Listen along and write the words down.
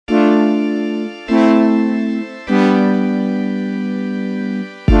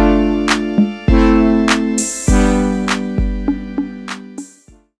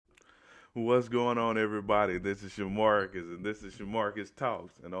What's going on, everybody? This is your Marcus, and this is your Marcus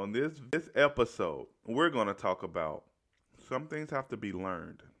Talks. And on this episode, we're going to talk about some things have to be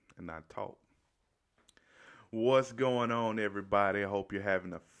learned and not taught. What's going on, everybody? I hope you're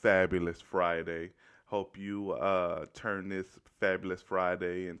having a fabulous Friday. Hope you turn this fabulous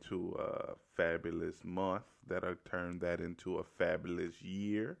Friday into a fabulous month. That'll turn that into a fabulous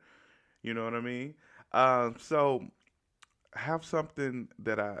year. You know what I mean? So have something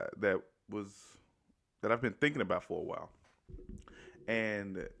was that I've been thinking about for a while,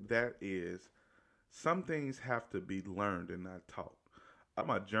 and that is some things have to be learned and not taught.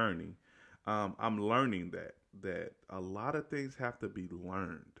 My journey, I'm learning that a lot of things have to be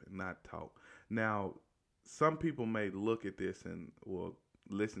learned and not taught. Now, some people may look at this and will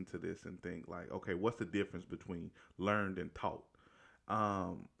listen to this and think like, okay, what's the difference between learned and taught?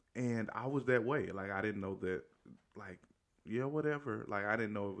 And I was that way. Like I didn't know that. Like yeah, whatever. Like I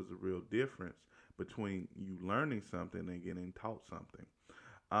didn't know it was a real difference between you learning something and getting taught something.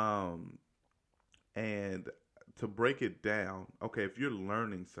 Um, and to break it down, okay, if you're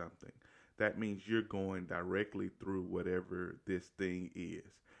learning something, that means you're going directly through whatever this thing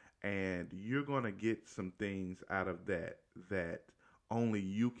is. And you're going to get some things out of that only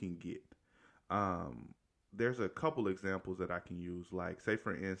you can get. Um, there's a couple examples that I can use. Like, say,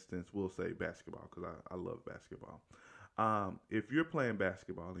 for instance, we'll say basketball because I love basketball. If you're playing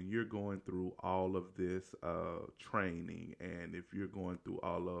basketball and you're going through all of this training, and if you're going through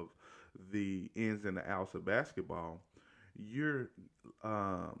all of the ins and the outs of basketball, you're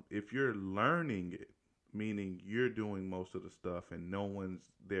if you're learning it, meaning you're doing most of the stuff, and no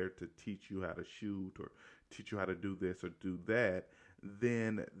one's there to teach you how to shoot or teach you how to do this or do that,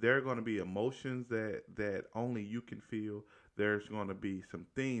 then there are going to be emotions that only you can feel. There's going to be some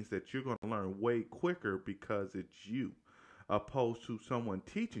things that you're going to learn way quicker because it's you, opposed to someone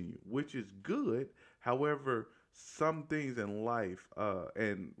teaching you, which is good. However, some things in life,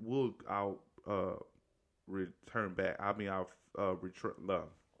 and I'll return back. I mean, I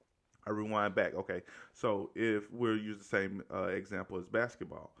rewind back. Okay, so if we'll use the same example as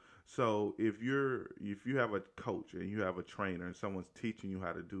basketball. So if you have a coach and you have a trainer and someone's teaching you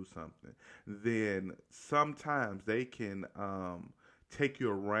how to do something, then sometimes they can take you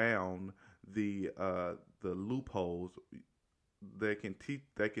around the loopholes. They can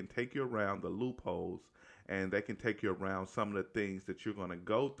take you around the loopholes, and they can take you around some of the things that you're going to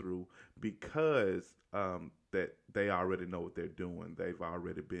go through because that they already know what they're doing. They've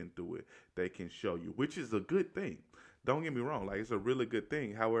already been through it. They can show you, which is a good thing. Don't get me wrong, like it's a really good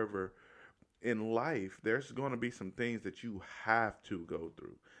thing. However, in life, there's going to be some things that you have to go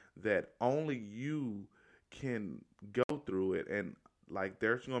through that only you can go through it. And like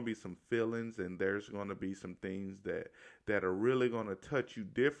there's going to be some feelings, and there's going to be some things that are really going to touch you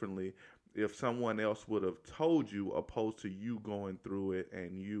differently if someone else would have told you, opposed to you going through it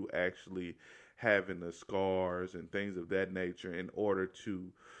and you actually having the scars and things of that nature in order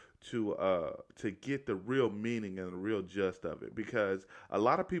to get the real meaning and the real gist of it. Because a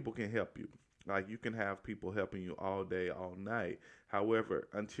lot of people can help you. Like you can have people helping you all day, all night. However,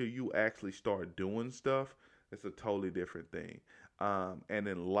 until you actually start doing stuff, it's a totally different thing. And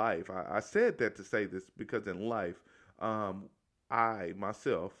in life, I said that to say this because in life, um, I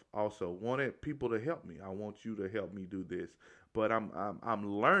myself also wanted people to help me. I want you to help me do this, but I'm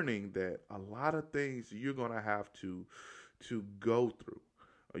learning that a lot of things you're gonna have to go through.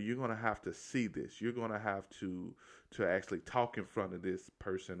 Or you're gonna have to see this. You're gonna have to actually talk in front of this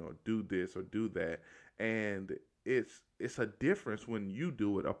person or do this or do that. And it's a difference when you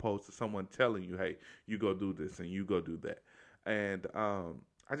do it opposed to someone telling you, hey, you go do this and you go do that. And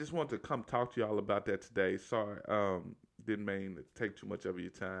I just want to come talk to y'all about that today. Sorry, didn't mean to take too much of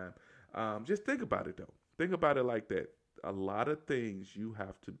your time. Just think about it though. Think about it like that. A lot of things you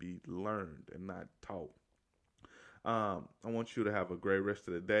have to be learned and not taught. I want you to have a great rest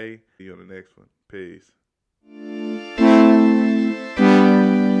of the day. See you on the next one. Peace.